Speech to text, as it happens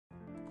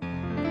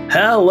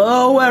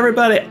Hello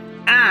everybody,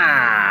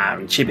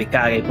 I'm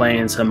Chibikage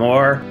playing some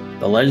more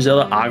The Legend of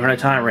Zelda Ocarina of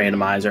Time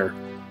Randomizer.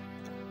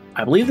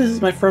 I believe this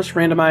is my first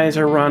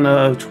randomizer run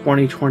of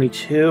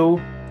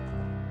 2022.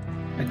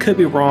 I could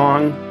be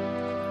wrong.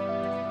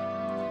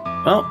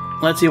 Well,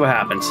 let's see what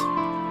happens.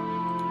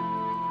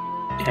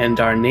 And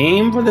our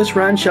name for this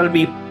run shall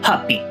be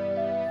Puppy.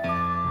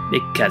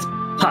 Because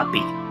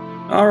Puppy.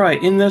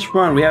 Alright, in this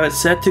run we have it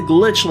set to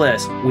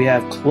Glitchless. We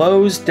have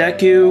closed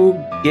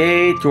Deku,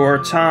 Gate, Door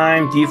of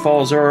Time,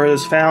 Default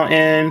Zora's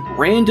Fountain,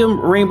 random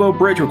Rainbow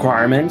Bridge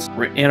requirements,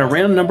 and a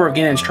random number of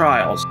Ganon's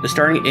trials. The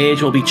starting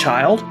age will be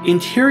Child.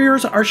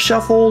 Interiors are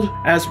shuffled,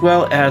 as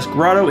well as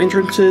Grotto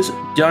Entrances,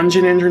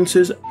 Dungeon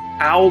Entrances,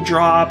 Owl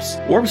Drops,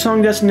 Warp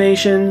Song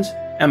Destinations,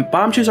 and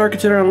Bombchus are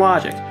considered in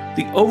Logic.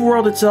 The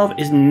overworld itself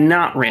is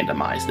not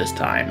randomized this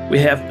time. We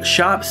have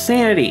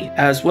Shopsanity,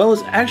 as well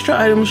as extra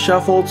items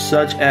shuffled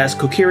such as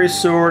Kokiri's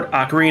sword,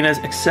 Ocarinas,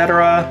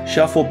 etc.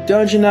 Shuffled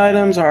dungeon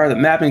items are the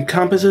map and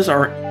compasses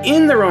are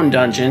in their own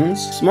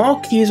dungeons. Small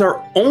keys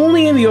are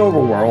only in the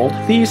overworld.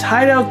 Thieves'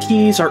 hideout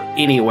keys are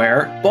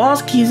anywhere.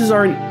 Boss keys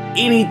are in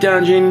any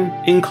dungeon,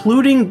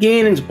 including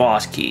Ganon's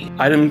boss key.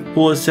 Item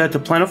pool is set to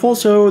Plentiful,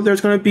 so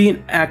there's going to be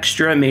an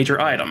extra major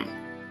item.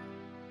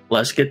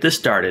 Let's get this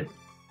started.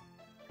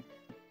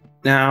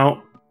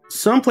 Now,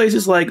 some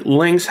places like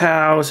Link's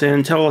house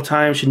and Total of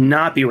Time should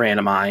not be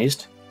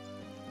randomized.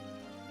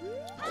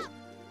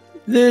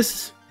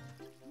 This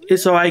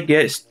is so I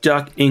get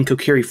stuck in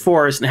Kokiri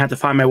Forest and have to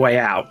find my way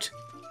out.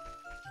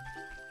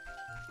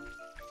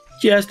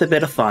 Just a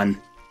bit of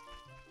fun.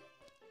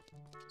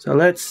 So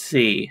let's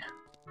see.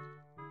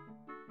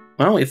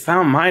 Well, we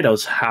found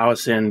Mido's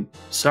house in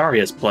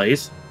Saria's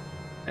place.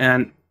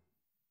 And,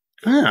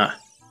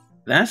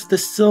 that's the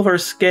silver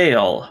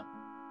scale.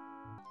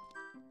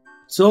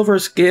 Silver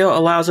scale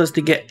allows us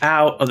to get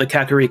out of the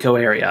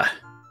Kakariko area.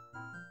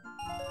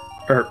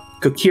 Or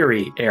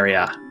Kokiri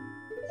area.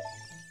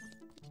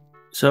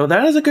 So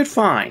that is a good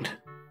find.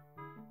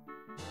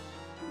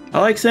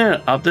 I like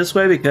sending it up this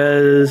way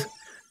because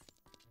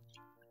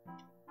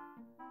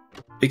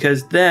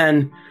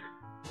then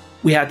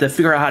we have to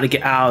figure out how to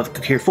get out of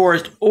Kokiri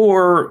Forest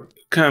or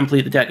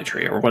complete the Deku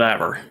Tree or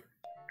whatever.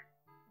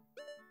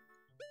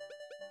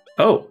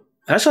 Oh,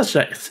 that's just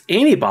an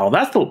any bottle.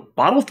 That's the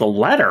bottle with the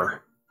letter.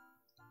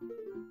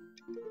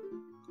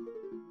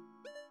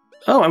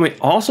 Oh, and we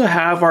also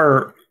have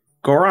our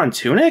Goron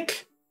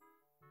tunic?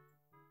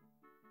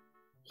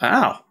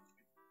 Wow.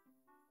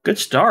 Good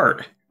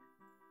start.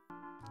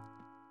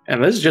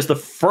 And this is just the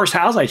first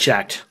house I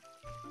checked.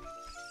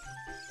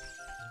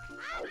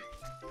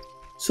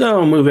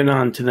 So, moving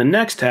on to the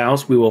next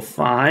house, we will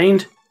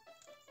find...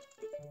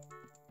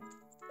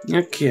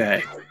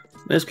 Okay.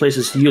 This place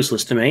is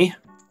useless to me.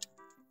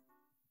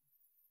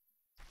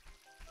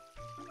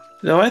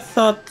 Though I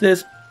thought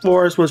this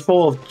forest was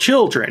full of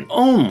children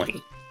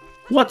only.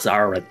 What's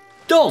our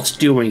adults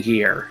doing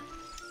here?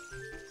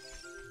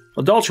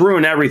 Adults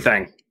ruin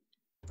everything.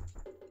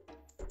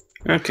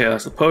 Okay,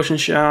 that's the potion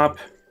shop.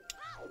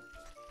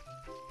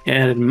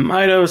 And in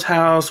Mido's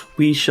house,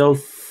 we shall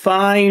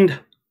find...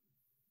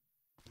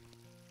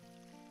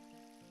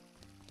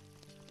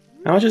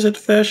 How much is it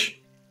to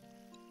fish?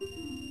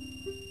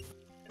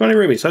 20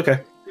 rubies,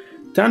 okay.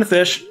 Time to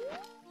fish.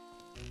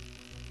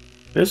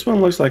 This one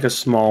looks like a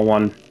small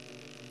one.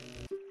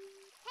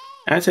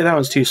 I'd say that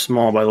one's too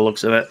small by the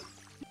looks of it.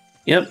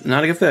 Yep,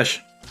 not a good fish.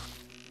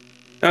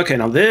 Okay,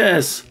 now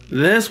this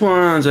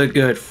one's a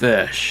good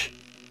fish.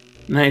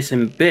 Nice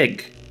and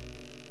big.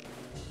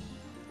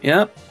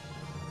 Yep,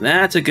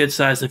 that's a good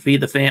size to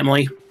feed the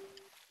family.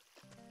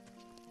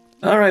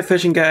 Alright,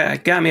 fishing guy, I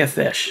got me a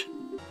fish.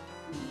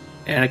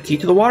 And a key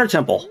to the water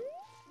temple.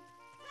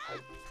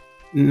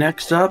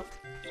 Next up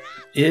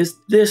is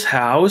this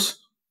house.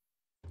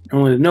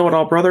 Only the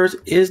Know-It-All Brothers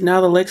is now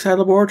the Lakeside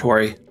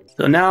Laboratory.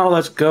 So now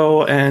let's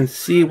go and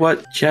see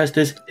what chest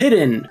is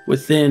hidden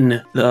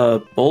within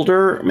the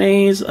boulder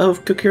maze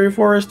of Kokiri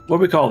Forest. What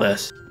do we call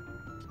this?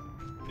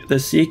 The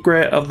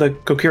secret of the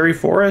Kokiri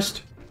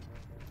Forest?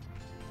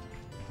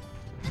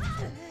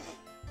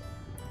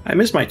 I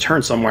missed my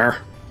turn somewhere.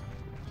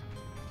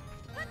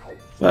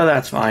 Well,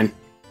 that's fine.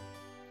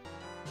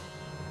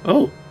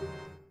 Oh.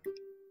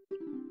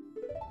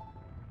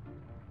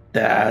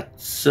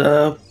 That's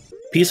a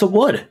piece of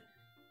wood.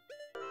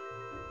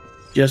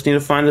 Just need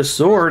to find the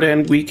sword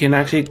and we can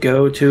actually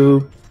go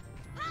to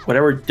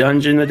whatever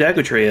dungeon the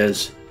Deku Tree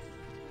is.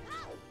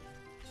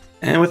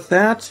 And with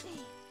that,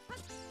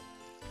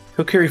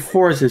 Kokiri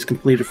Forest is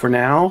completed for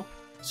now,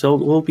 so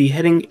we'll be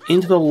heading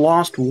into the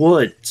Lost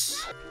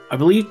Woods. I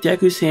believe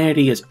Deku's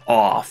sanity is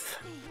off,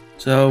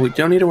 so we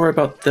don't need to worry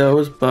about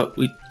those, but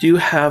we do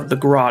have the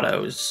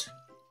grottos.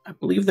 I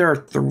believe there are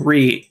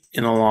 3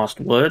 in the Lost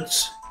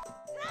Woods.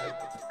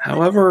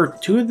 However,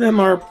 2 of them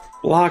are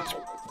blocked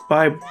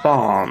by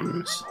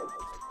bombs,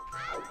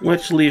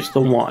 which leaves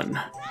the 1.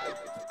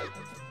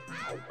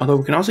 Although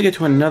we can also get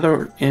to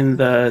another in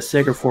the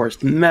Sacred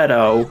Forest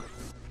Meadow.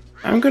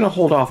 I'm going to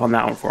hold off on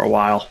that one for a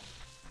while.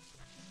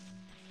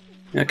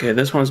 Okay,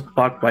 this one's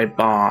blocked by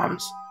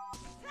bombs.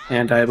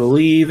 And I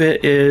believe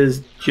it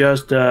is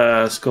just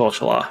a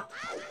Skulltula.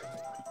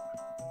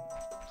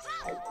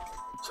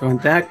 So in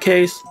that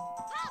case,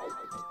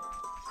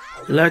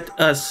 let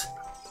us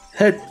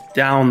head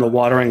down the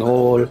watering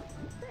hole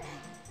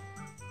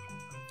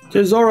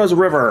to Zora's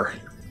River.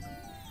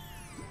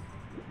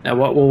 Now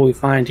what will we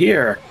find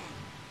here?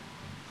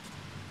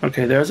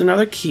 Okay, there's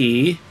another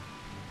key.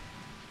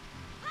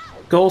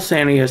 Goal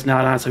Sandy is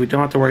not on, so we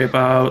don't have to worry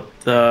about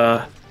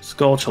the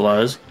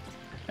Skulltulas,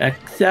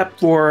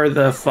 except for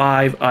the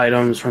 5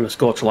 items from the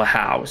Skulltula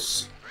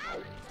house.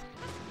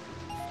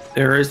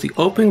 There is the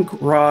open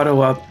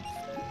grotto up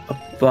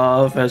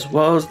above, as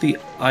well as the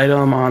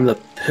item on the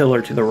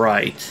pillar to the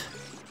right.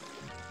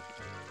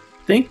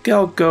 I think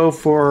I'll go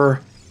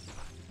for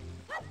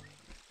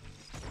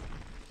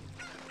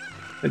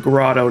the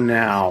grotto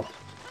now.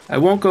 I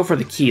won't go for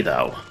the key,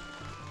 though.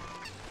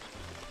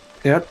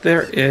 Okay, up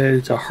there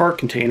is a heart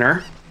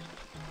container,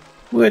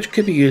 which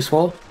could be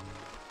useful,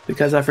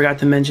 because I forgot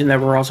to mention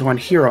that we're also on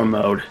hero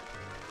mode,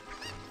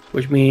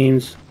 which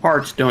means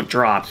hearts don't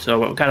drop, so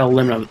we've got a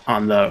limit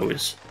on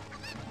those.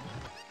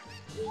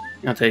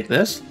 I'll take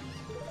this.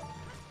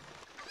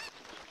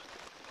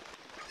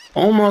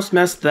 Almost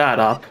messed that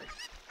up.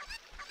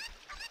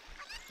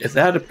 If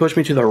that had pushed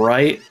me to the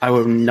right, I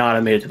would not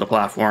have made it to the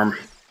platform.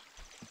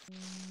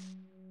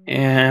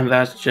 And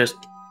that's just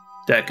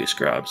Deku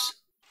Scrubs.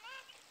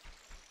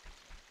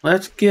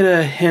 Let's get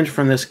a hint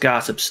from this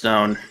gossip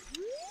stone.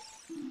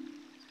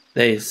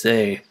 They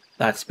say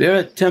that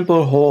Spirit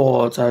Temple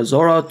holds a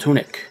Zora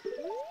tunic.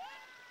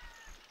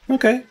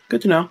 Okay,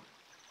 good to know.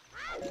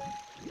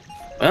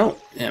 Well,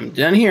 I'm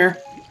done here.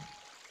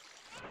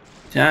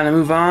 Time to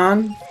move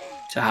on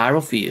to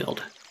Hyrule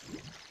Field.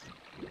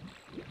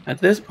 At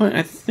this point,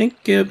 I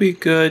think it would be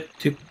good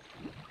to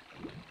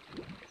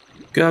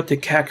go to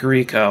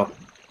Kakariko.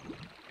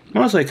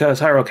 Mostly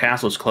because Hyrule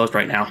Castle is closed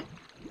right now.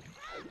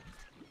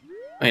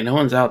 Wait, no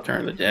one's out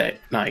during the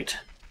night.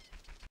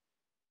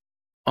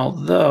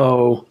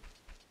 Although,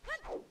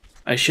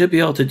 I should be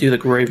able to do the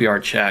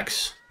graveyard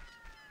checks.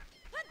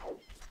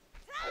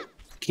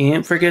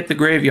 Can't forget the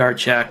graveyard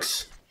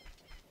checks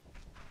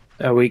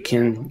that we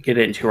can get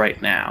into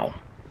right now.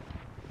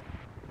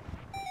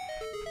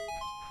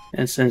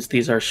 And since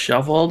these are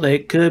shuffled, they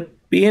could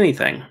be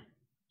anything.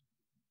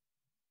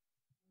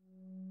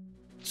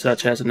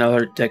 Such as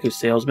another Deku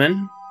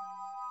salesman.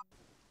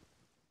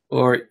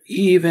 Or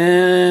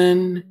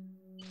even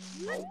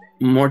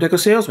more Deku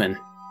salesmen.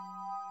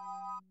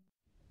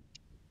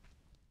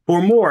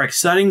 For more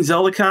exciting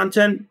Zelda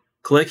content,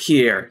 click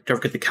here. Don't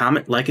forget to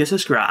comment, like, and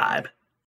subscribe.